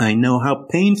 I know how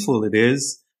painful it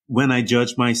is when I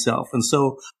judge myself. And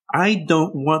so I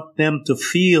don't want them to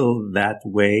feel that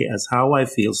way as how I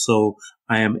feel. So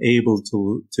I am able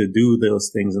to do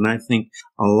those things. And I think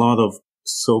a lot of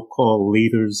so-called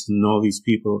leaders and all these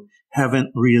people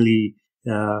haven't really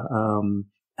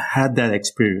had that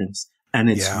experience, and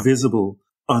it's visible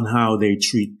on how they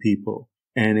treat people.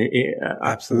 And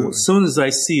Absolutely. As soon as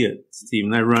I see it,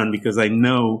 Stephen, I run, because I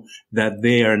know that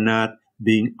they are not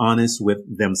being honest with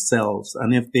themselves.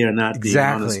 And if they are not being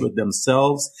honest with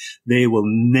themselves, they will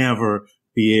never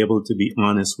be able to be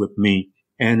honest with me.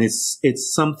 And it's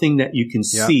something that you can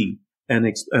see, and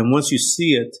once you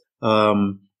see it,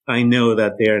 I know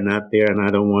that they are not there, and I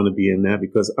don't want to be in that,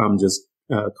 because I'm just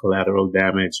collateral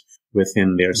damage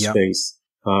within their space.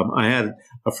 I had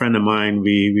a friend of mine,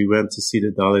 we went to see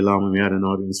the Dalai Lama. We had an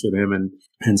audience with him,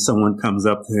 and someone comes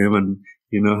up to him, and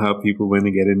you know how people, when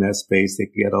they get in that space, they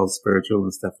get all spiritual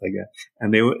and stuff like that.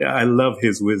 And I love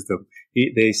his wisdom.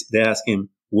 They ask him,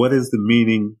 what is the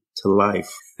meaning to life?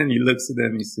 And he looks at them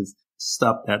and he says,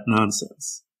 stop that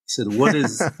nonsense. He said, what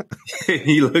is,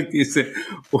 he said,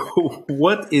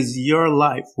 what is your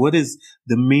life? What is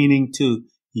the meaning to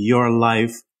your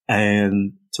life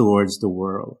and towards the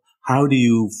world? How do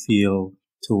you feel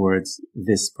towards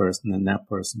this person and that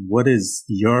person? What is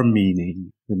your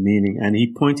meaning, the meaning? And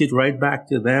he pointed right back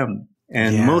to them.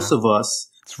 And most of us,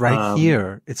 it's right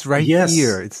here. It's right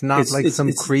here. It's not like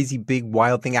some crazy big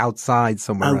wild thing outside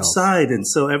somewhere else. And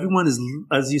so everyone is,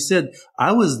 as you said,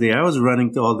 I was there. I was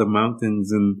running to all the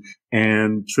mountains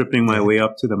and tripping my way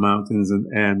up to the mountains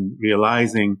and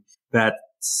realizing that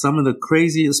some of the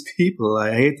craziest people,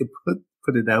 I hate to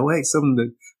put it that way, some of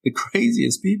the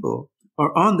craziest people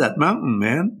are on that mountain,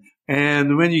 man.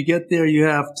 And when you get there, you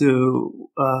have to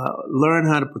learn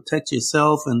how to protect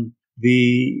yourself and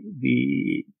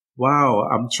wow,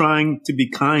 I'm trying to be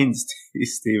kind,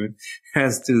 Stephen,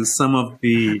 as to some of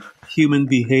the human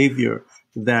behavior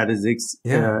that is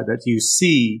that you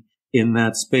see in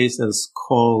that space that's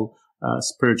called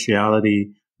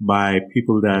spirituality by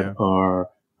people that are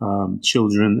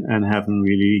children and haven't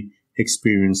really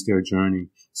experienced their journey.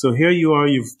 So here you are,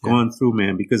 you've gone through,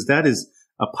 man, because that is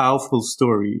a powerful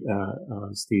story,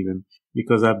 Stephen,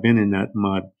 because I've been in that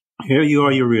mud. Here you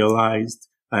are, you realized,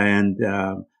 and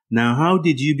now, how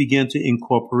did you begin to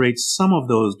incorporate some of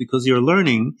those? Because you're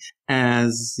learning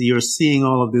as you're seeing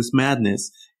all of this madness.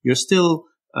 You're still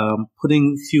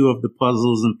putting a few of the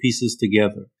puzzles and pieces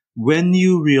together. When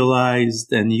you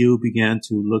realized and you began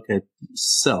to look at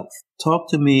self, talk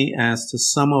to me as to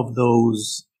some of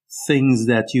those things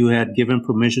that you had given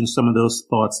permission, some of those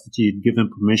thoughts that you'd given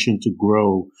permission to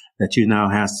grow, that you now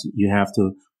you have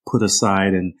to put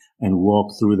aside and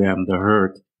walk through them, the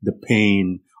hurt, the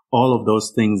pain, all of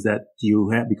those things that you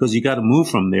have, because you got to move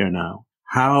from there now.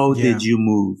 How did you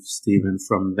move, Stephen,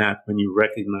 from that when you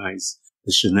recognize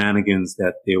the shenanigans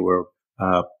that they were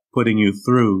putting you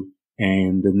through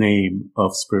in the name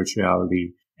of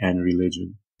spirituality and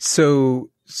religion? So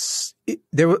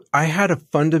I had a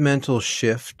fundamental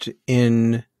shift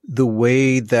in the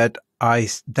way that I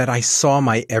saw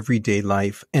my everyday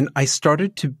life, and I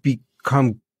started to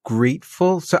become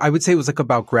grateful. So I would say it was like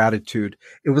about gratitude.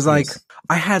 It was like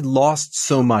I had lost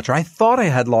so much, or I thought I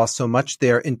had lost so much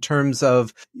there in terms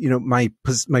of, my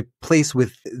place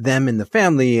with them in the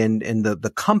family and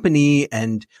the company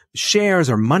and shares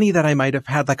or money that I might have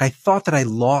had. Like I thought that I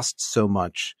lost so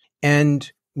much.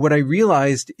 And what I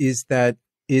realized is that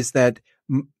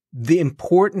the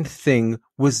important thing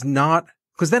was not,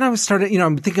 because then I was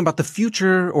I'm thinking about the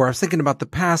future, or I was thinking about the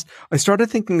past. I started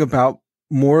thinking about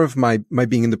more of my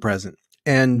being in the present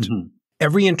and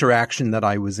every interaction that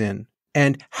I was in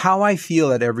and how I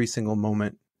feel at every single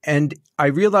moment. And I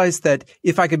realized that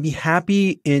if I could be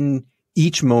happy in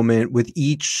each moment with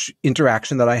each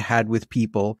interaction that I had with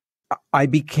people, I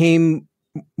became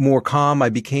more calm. I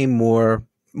became more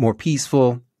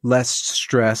peaceful, less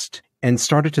stressed, and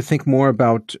started to think more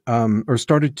about, or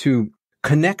started to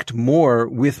connect more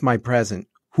with my present,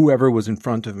 whoever was in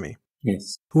front of me.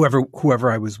 Yes. Whoever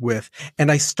I was with.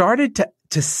 And I started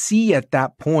to see at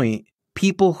that point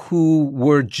people who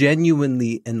were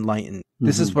genuinely enlightened.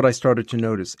 This is what I started to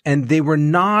notice. And they were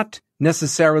not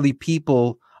necessarily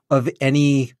people of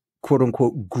any quote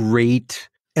unquote great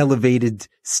elevated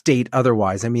state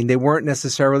otherwise. I mean, they weren't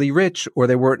necessarily rich or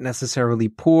they weren't necessarily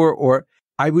poor, or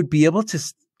I would be able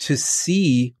to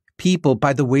see people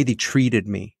by the way they treated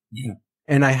me. Yeah.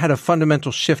 And I had a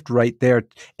fundamental shift right there.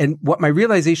 And what my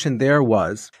realization there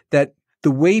was that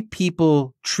the way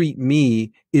people treat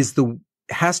me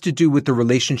has to do with the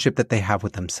relationship that they have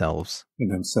with themselves. In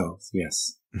themselves,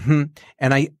 yes. Mm-hmm.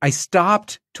 And I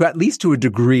stopped to, at least to a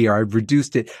degree, or I've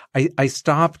reduced it. I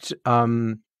stopped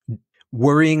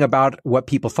worrying about what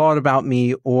people thought about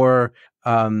me, or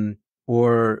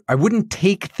I wouldn't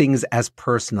take things as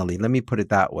personally. Let me put it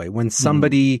that way. When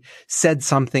somebody said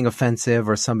something offensive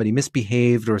or somebody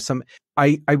misbehaved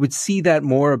I would see that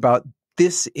more about,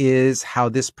 this is how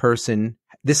this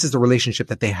is the relationship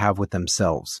that they have with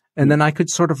themselves. And then I could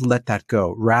sort of let that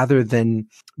go rather than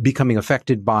becoming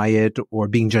affected by it or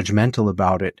being judgmental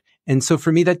about it. And so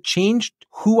for me, that changed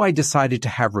who I decided to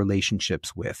have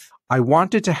relationships with. I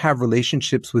wanted to have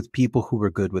relationships with people who were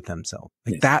good with themselves.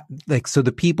 So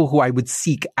the people who I would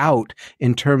seek out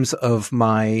in terms of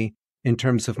my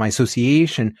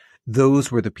association,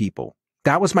 those were the people.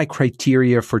 That was my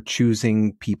criteria for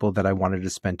choosing people that I wanted to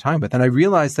spend time with. And I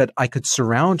realized that I could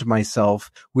surround myself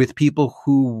with people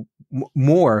who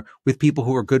were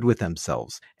good with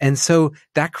themselves. And so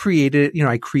that created,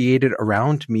 I created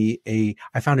around me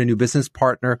I found a new business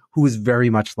partner who was very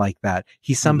much like that.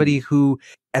 He's somebody who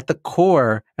at the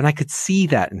core, and I could see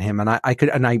that in him. And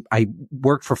I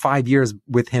worked for 5 years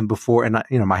with him before. And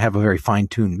I have a very fine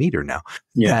tuned meter now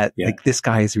like this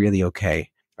guy is really okay.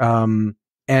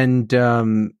 And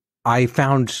I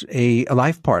found a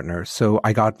life partner. So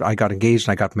I got engaged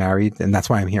and I got married, and that's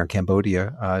why I'm here in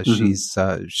Cambodia. She's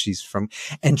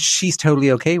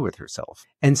totally okay with herself.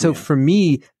 And so for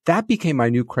me, that became my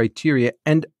new criteria.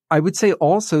 And I would say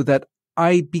also that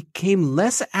I became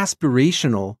less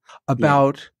aspirational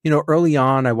about, early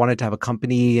on, I wanted to have a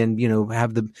company and,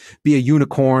 be a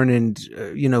unicorn and,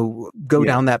 go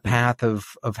down that path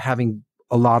of having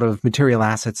a lot of material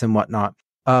assets and whatnot.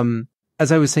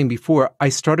 As I was saying before, I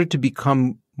started to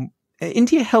become,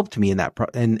 India helped me in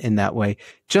that way,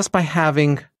 just by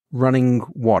having running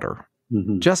water,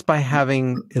 just by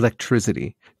having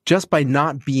electricity, just by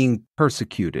not being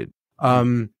persecuted,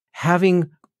 having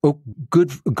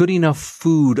good enough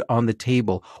food on the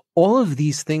table. All of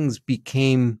these things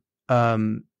became,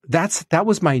 that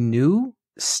was my new,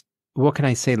 what can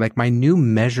I say? Like my new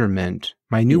measurement,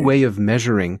 my new way of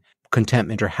measuring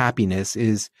contentment or happiness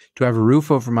is, do I have a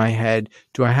roof over my head?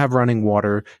 Do I have running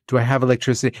water? Do I have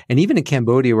electricity? And even in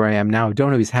Cambodia, where I am now, I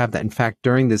don't always have that. In fact,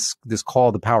 during this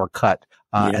call, the power cut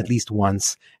at least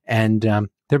once. And there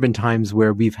have been times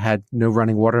where we've had no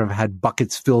running water. I've had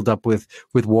buckets filled up with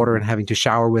water and having to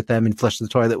shower with them and flush the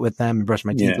toilet with them and brush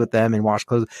my teeth with them and wash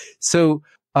clothes. So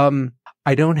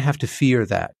I don't have to fear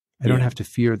that. I don't have to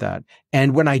fear that.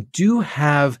 And when I do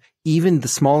have even the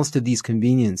smallest of these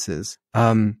conveniences,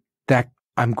 that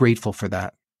I'm grateful for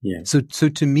that. Yeah. So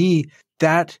to me,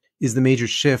 that is the major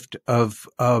shift of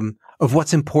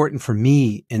what's important for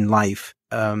me in life.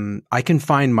 I can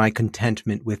find my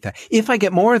contentment with that. If I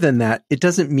get more than that, it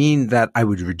doesn't mean that I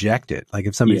would reject it. Like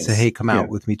if somebody said, "Hey, come out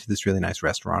with me to this really nice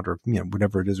restaurant," or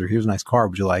whatever it is, or "Here's a nice car,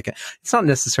 would you like it?" It's not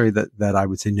necessary that I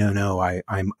would say, "No,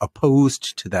 I'm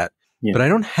opposed to that." Yeah. But I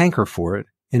don't hanker for it,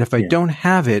 and if I don't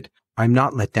have it, I'm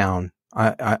not let down.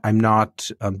 I'm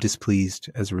not displeased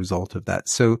as a result of that.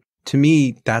 So to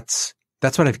me, that's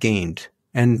what I've gained.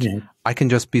 And I can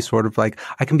just be sort of like,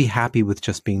 I can be happy with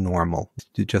just being normal,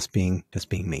 just being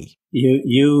me.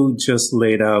 You just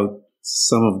laid out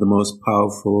some of the most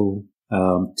powerful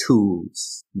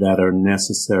tools that are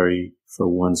necessary for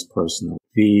one's personal.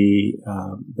 The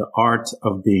art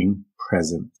of being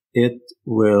present. It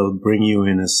will bring you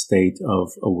in a state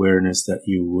of awareness that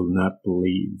you will not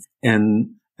believe.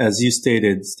 And as you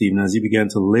stated, Stephen, as you began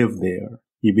to live there,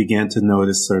 you began to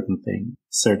notice certain things.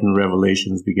 Certain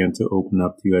revelations began to open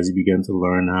up to you as you began to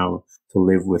learn how to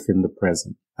live within the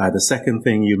present. The second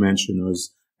thing you mentioned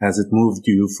was, as it moved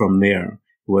you from there,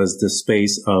 was the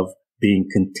space of being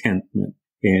contentment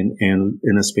and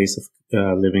in a space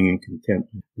of living in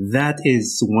contentment. That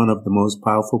is one of the most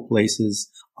powerful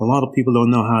places. A lot of people don't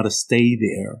know how to stay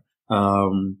there,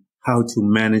 how to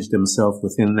manage themselves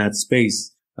within that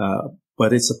space.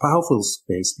 But it's a powerful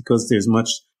space because there's much,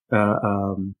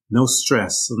 no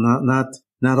stress,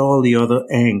 not all the other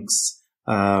angst.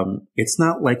 It's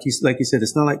not like you said,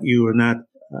 it's not like you are not,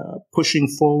 pushing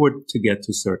forward to get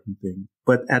to certain things.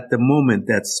 But at the moment,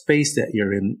 that space that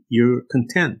you're in, you're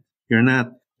content. You're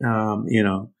not,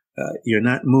 you're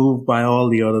not moved by all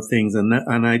the other things.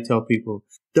 And I tell people,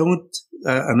 don't,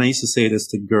 and I used to say this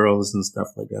to girls and stuff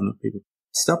like that, people,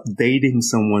 Stop dating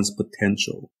someone's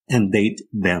potential and date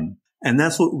them. And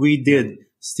that's what we did,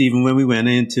 Stephen, when we went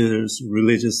into this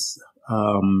religious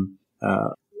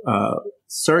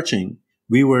searching.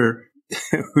 We were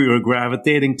we were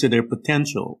gravitating to their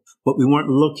potential, but we weren't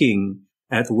looking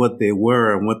at what they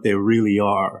were and what they really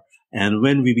are. And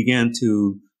when we began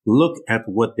to look at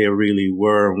what they really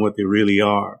were and what they really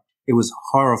are, it was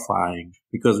horrifying,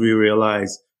 because we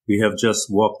realized we have just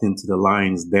walked into the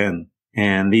lion's den.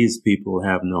 And these people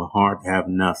have no heart, have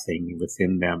nothing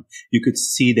within them. You could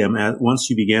see them once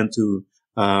you began to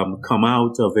come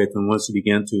out of it, and once you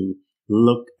began to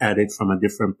look at it from a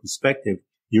different perspective,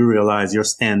 you realize you're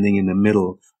standing in the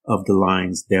middle of the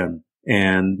lion's den.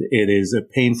 And it is a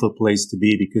painful place to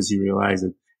be, because you realize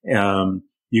that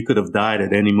you could have died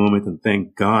at any moment, and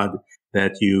thank God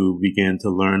that you began to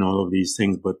learn all of these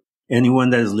things. But anyone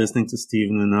that is listening to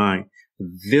Stephen and I,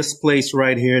 this place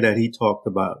right here that he talked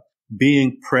about,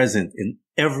 being present in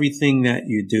everything that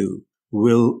you do,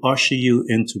 will usher you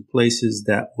into places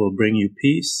that will bring you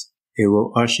peace. It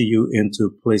will usher you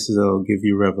into places that will give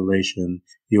you revelation.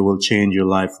 You will change your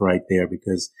life right there,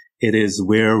 because it is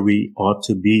where we ought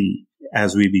to be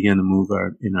as we begin to move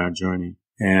in our journey.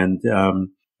 And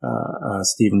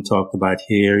Stephen talked about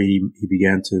here, he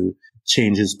began to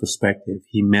change his perspective.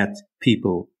 He met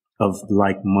people of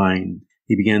like mind.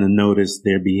 He began to notice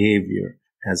their behavior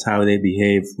as how they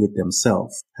behave with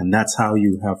themselves. And that's how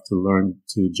you have to learn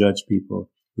to judge people.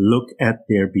 Look at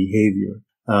their behavior.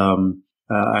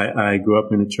 I grew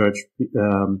up in a church,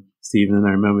 Stephen, and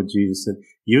I remember Jesus said,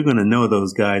 you're going to know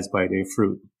those guys by their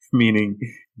fruit, meaning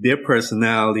their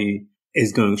personality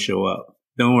is going to show up.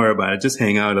 Don't worry about it. Just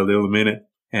hang out a little minute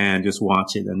and just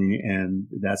watch it. And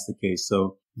that's the case.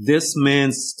 So this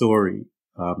man's story,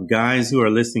 guys who are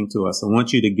listening to us, I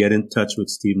want you to get in touch with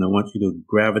Stephen. I want you to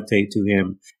gravitate to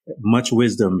him. Much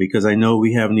wisdom, because I know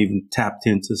we haven't even tapped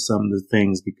into some of the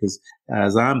things, because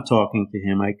as I'm talking to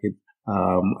him, I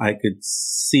could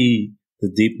see the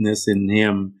deepness in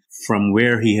him from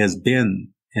where he has been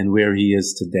and where he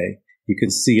is today. You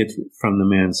can see it from the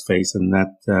man's face, and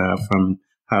that from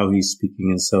how he's speaking.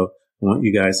 And so I want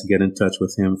you guys to get in touch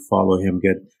with him, follow him,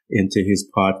 get into his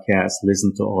podcast,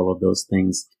 listen to all of those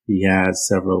things. He has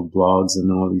several blogs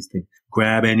and all these things.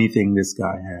 Grab anything this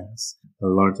guy has.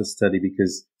 Learn to study,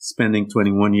 because spending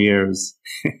 21 years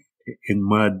in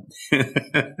mud,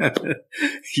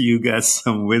 you got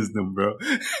some wisdom, bro.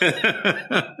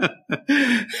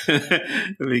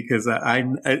 Because I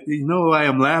you know why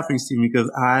I'm laughing, Steve?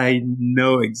 Because I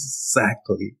know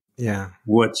exactly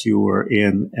what you were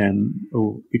in, and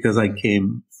because I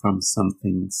came from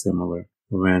something similar.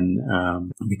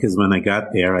 Because when I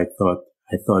got there, I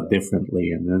thought differently,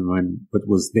 and then when what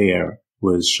was there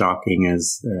was shocking,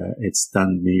 as it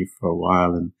stunned me for a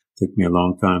while, and took me a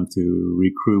long time to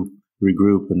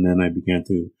regroup, and then I began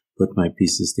to put my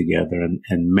pieces together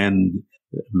and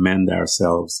mend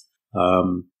ourselves.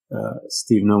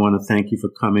 Stephen, I want to thank you for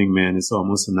coming, man. It's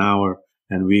almost an hour,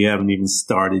 and we haven't even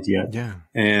started yet. Yeah.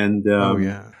 And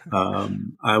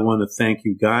I want to thank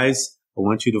you guys. I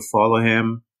want you to follow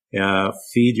him.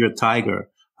 Feed Your Tiger.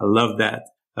 I love that.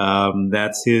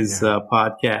 That's his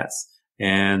podcast.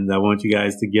 And I want you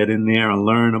guys to get in there and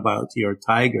learn about your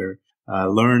tiger.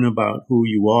 Learn about who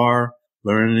you are.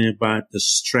 Learn about the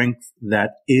strength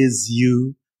that is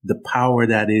you, the power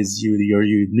that is you, your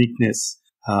uniqueness.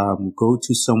 Go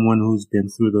to someone who's been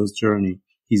through those journeys.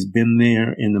 He's been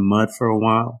there in the mud for a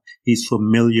while. He's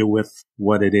familiar with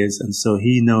what it is. And so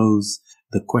he knows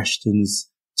the questions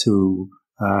to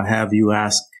have you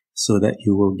ask, so that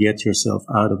you will get yourself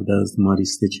out of those muddy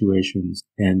situations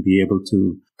and be able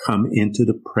to come into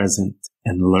the present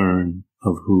and learn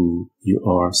of who you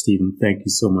are. Stephen, thank you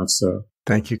so much, sir.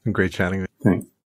 Thank you. Great chatting with you. Thanks.